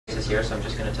sciences here, so I'm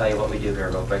just going to tell you what we do here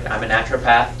real quick. I'm a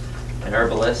naturopath, an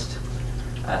herbalist,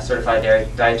 certified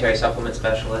dietary supplement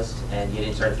specialist, and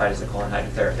getting certified as a colon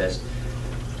hydrotherapist.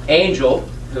 Angel,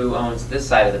 who owns this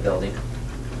side of the building,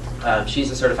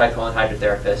 she's a certified colon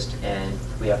hydrotherapist, and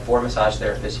we have 4 massage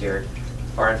therapists here,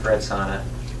 far infrared sauna,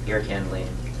 ear candling,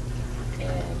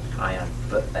 and ion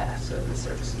foot baths, so the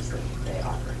services that they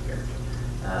offer here.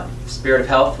 Spirit of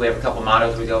Health, we have a couple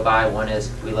mottos we go by. One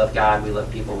is, we love God, we love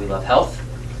people, we love health.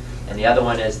 And the other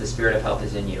one is, the spirit of health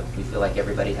is in you. We feel like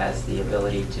everybody has the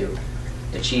ability to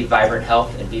achieve vibrant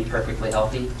health and be perfectly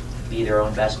healthy, be their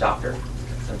own best doctor.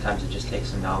 Sometimes it just takes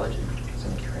some knowledge and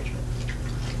some encouragement,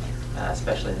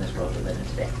 especially in this world we live in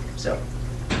today. So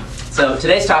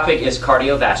today's topic is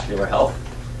cardiovascular health,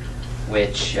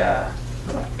 which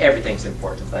everything's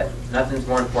important, but nothing's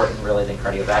more important really than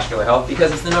cardiovascular health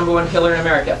because it's the #1 killer in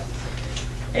America.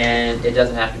 And it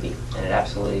doesn't have to be, and it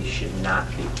absolutely should not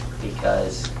be,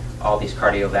 because all these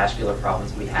cardiovascular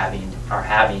problems we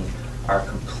are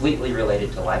completely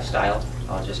related to lifestyle.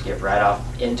 I'll just get right off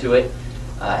into it. It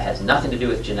has nothing to do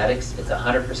with genetics. It's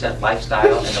 100%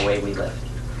 lifestyle and the way we live.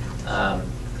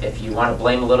 If you want to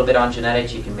blame a little bit on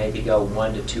genetics, you can maybe go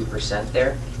 1 to 2%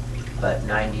 there, but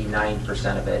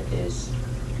 99% of it is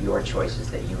your choices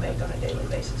that you make on a daily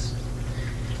basis.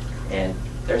 And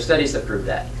there are studies that prove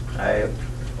that. I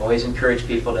always encourage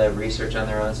people to research on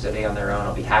their own, study on their own.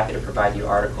 I'll be happy to provide you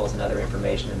articles and other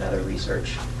information and other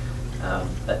research,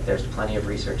 but there's plenty of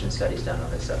research and studies done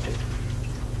on this subject.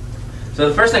 So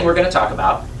the first thing we're going to talk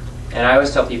about, and I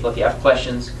always tell people, if you have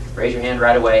questions, raise your hand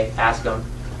right away, ask them,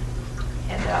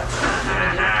 and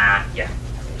yeah,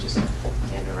 just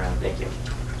hand it around. Thank you.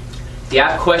 If you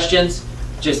have questions,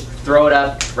 just throw it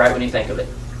up right when you think of it,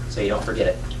 so you don't forget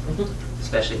it,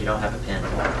 especially if you don't have a pen.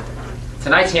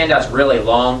 Tonight's handout's really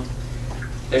long.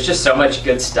 There's just so much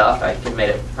good stuff. I could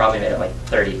probably made it like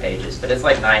 30 pages, but it's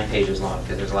like 9 pages long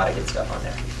because there's a lot of good stuff on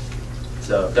there.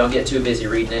 So don't get too busy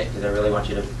reading it, because I really want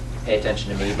you to pay attention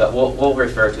to me, but we'll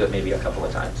refer to it maybe a couple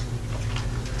of times.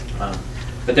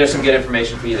 But there's some good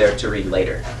information for you there to read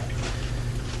later.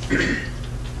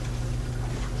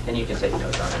 And you can take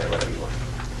notes on it or whatever you want.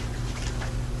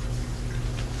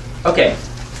 Okay,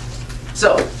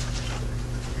 so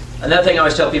another thing I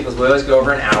always tell people is we always go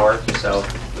over an hour, so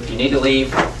if you need to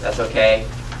leave, that's okay,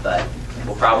 but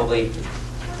we'll probably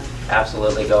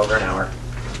absolutely go over an hour,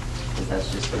 because that's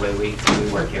just the way we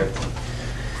work here.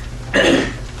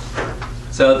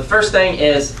 So the first thing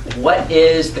is, what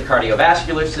is the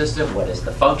cardiovascular system? What is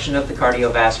the function of the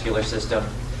cardiovascular system?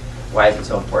 Why is it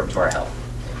so important to our health?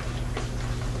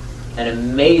 An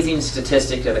amazing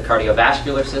statistic to the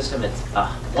cardiovascular system, it's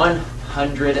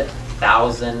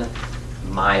 100,000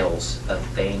 miles of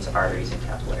veins, arteries, and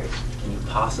capillaries. Can you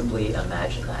possibly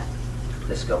imagine that?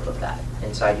 The scope of that.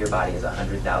 Inside your body is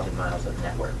 100,000 miles of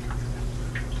network.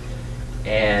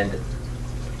 And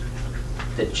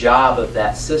the job of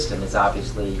that system is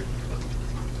obviously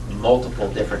multiple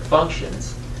different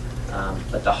functions,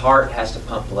 but the heart has to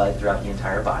pump blood throughout the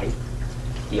entire body.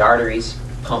 The arteries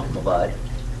pump blood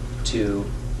to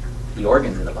the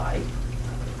organs in the body,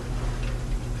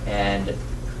 and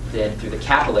then through the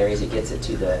capillaries it gets it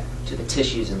to the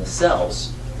tissues and the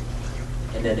cells,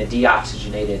 and then the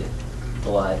deoxygenated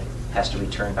blood has to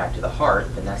return back to the heart,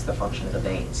 and that's the function of the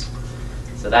veins.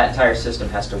 So that entire system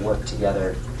has to work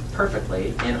together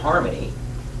perfectly in harmony,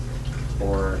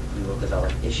 or you will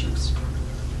develop issues.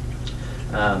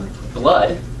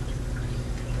 Blood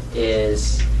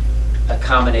is a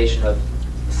combination of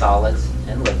solids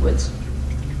and liquids.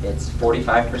 It's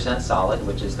 45% solid,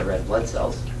 which is the red blood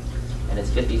cells, and it's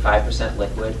 55%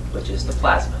 liquid, which is the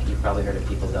plasma. You've probably heard of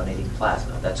people donating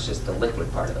plasma. That's just the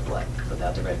liquid part of the blood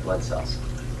without the red blood cells.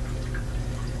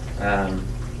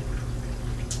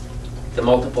 The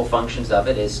multiple functions of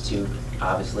it is to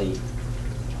obviously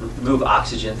move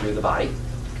oxygen through the body.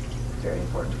 Very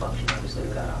important function. Obviously,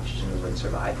 without oxygen, we wouldn't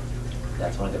survive.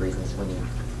 That's one of the reasons we need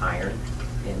iron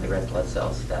in the red blood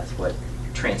cells. That's what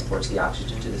transports the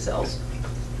oxygen to the cells.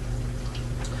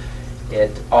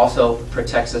 It also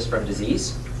protects us from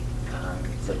disease.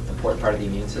 It's an important part of the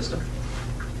immune system.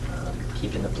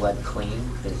 Keeping the blood clean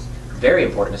is very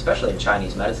important, especially in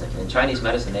Chinese medicine. In Chinese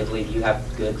medicine, they believe you have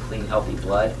good, clean, healthy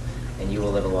blood, and you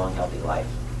will live a long, healthy life.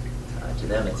 To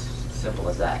them, it's simple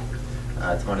as that.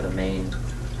 It's one of the main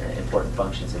important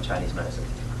functions in Chinese medicine.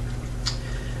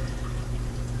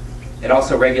 It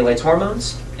also regulates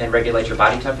hormones and regulates your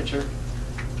body temperature,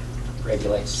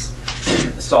 regulates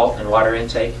salt and water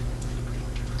intake.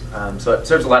 So it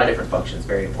serves a lot of different functions,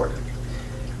 very important.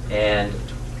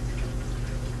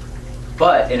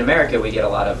 But in America, we get a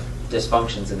lot of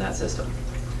dysfunctions in that system,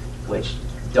 which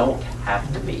don't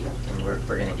have to be, and we're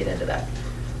going to get into that.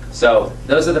 So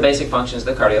those are the basic functions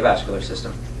of the cardiovascular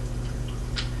system.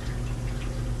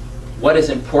 What is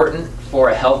important for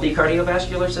a healthy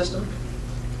cardiovascular system?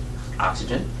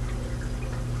 Oxygen.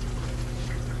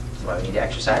 That's why we need to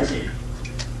exercise.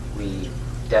 We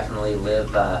definitely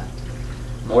live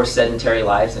more sedentary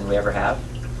lives than we ever have,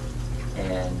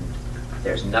 and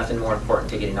there's nothing more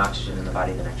important to getting oxygen in the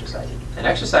body than exercising. And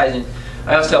exercising,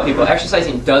 I always tell people,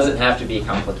 exercising doesn't have to be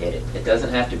complicated. It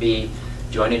doesn't have to be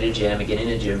joining a gym and getting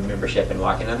a gym membership and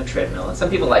walking on a treadmill. And some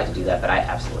people like to do that, but I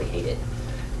absolutely hate it.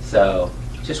 So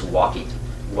just walking.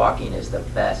 Walking is the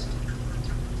best,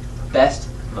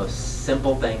 most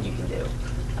simple thing you can do.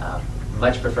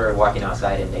 Much prefer walking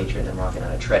outside in nature than walking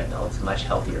on a treadmill. It's much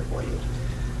healthier for you.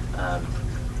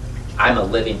 I'm a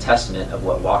living testament of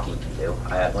what walking can do.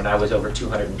 When I was over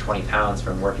 220 pounds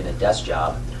from working a desk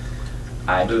job,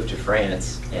 I moved to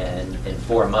France, and in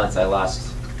 4 months I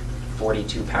lost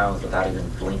 42 pounds without even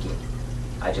blinking.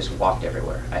 I just walked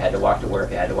everywhere. I had to walk to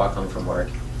work, I had to walk home from work,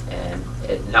 and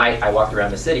at night I walked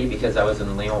around the city because I was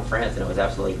in Lyon, France, and it was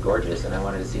absolutely gorgeous, and I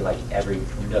wanted to see like every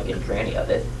nook and cranny of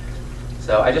it.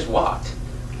 So I just walked.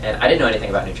 And I didn't know anything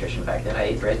about nutrition back then. I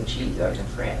ate bread and cheese. I was in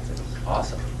France. It was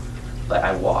awesome. But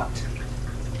I walked.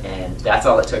 And that's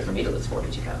all it took for me to lose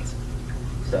 42 pounds.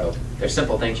 So there's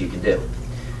simple things you can do.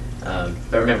 But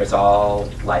remember, it's all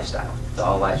lifestyle. It's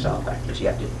all lifestyle factors. You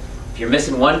have to, if you're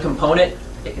missing one component,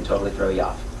 it can totally throw you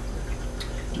off.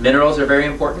 Minerals are very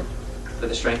important for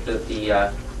the strength of the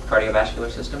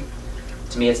cardiovascular system.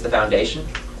 To me, it's the foundation.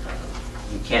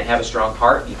 You can't have a strong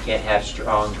heart, you can't have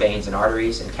strong veins and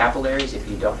arteries and capillaries if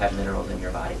you don't have minerals in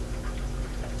your body.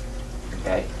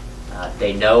 Okay?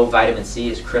 They know vitamin C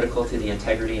is critical to the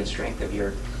integrity and strength of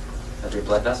your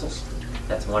blood vessels.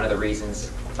 That's one of the reasons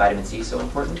vitamin C is so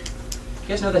important. You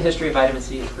guys know the history of vitamin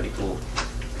C? It's pretty cool.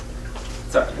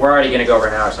 So we're already going to go over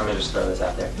an hour, so I'm going to just throw this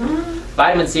out there.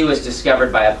 Vitamin C was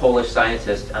discovered by a Polish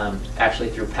scientist, actually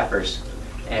through peppers.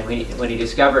 And when he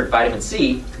discovered vitamin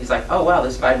C, he's like, oh wow,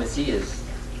 this vitamin C is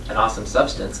an awesome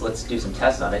substance. Let's do some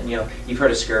tests on it. And you know, you've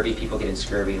heard of scurvy. People get in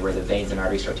scurvy where the veins and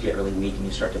arteries start to get really weak and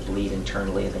you start to bleed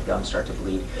internally and the gums start to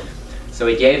bleed. So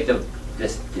he gave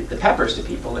the peppers to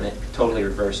people, and it totally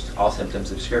reversed all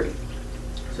symptoms of scurvy.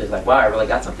 So he's like, wow, I really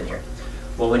got something here.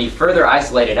 Well, when he further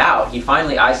isolated out, he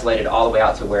finally isolated all the way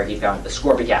out to where he found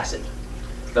ascorbic acid.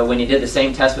 But when he did the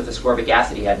same test with ascorbic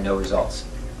acid, he had no results.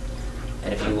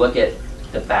 And if you look at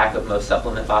the back of most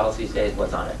supplement bottles these days,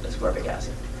 what's on it? Ascorbic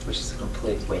acid, which is a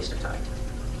complete waste of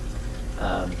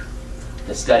time.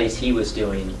 The studies he was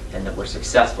doing and that were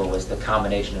successful was the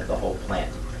combination of the whole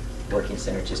plant working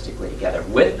synergistically together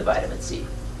with the vitamin C.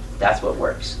 That's what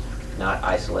works, not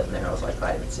isolate minerals like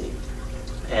vitamin C.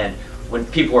 And when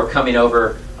people were coming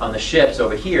over on the ships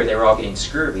over here, they were all getting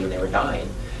scurvy and they were dying.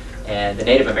 And the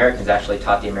Native Americans actually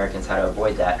taught the Americans how to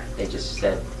avoid that. They just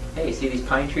said, hey, see these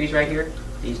pine trees right here?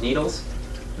 These needles?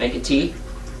 Make a tea.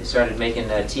 They started making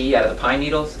tea out of the pine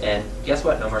needles, and guess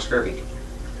what? No more scurvy.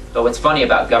 But what's funny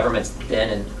about governments then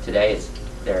and today is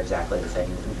they're exactly the same.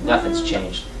 Nothing's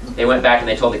changed. They went back and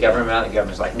they told the government about it, and the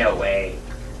government's like, no way.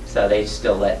 So they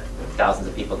still let thousands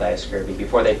of people die of scurvy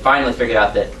before they finally figured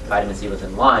out that vitamin C was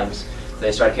in limes. So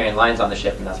they started carrying limes on the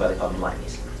ship, and that's why they called them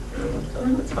limeys. So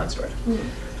it's a fun story.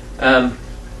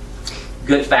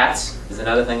 Good fats is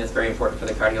another thing that's very important for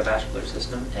the cardiovascular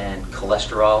system, and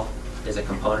cholesterol is a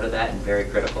component of that and very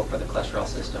critical for the cholesterol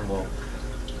system.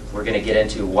 We're going to get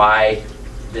into why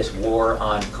this war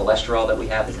on cholesterol that we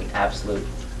have is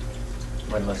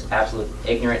one of the most absolute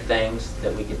ignorant things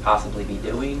that we could possibly be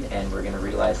doing, and we're going to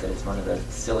realize that it's one of the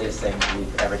silliest things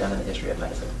we've ever done in the history of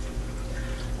medicine.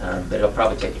 But it'll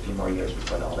probably take a few more years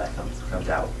before all that comes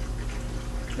out.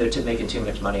 They're making too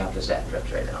much money off the statin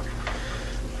drips right now.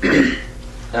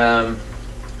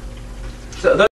 So those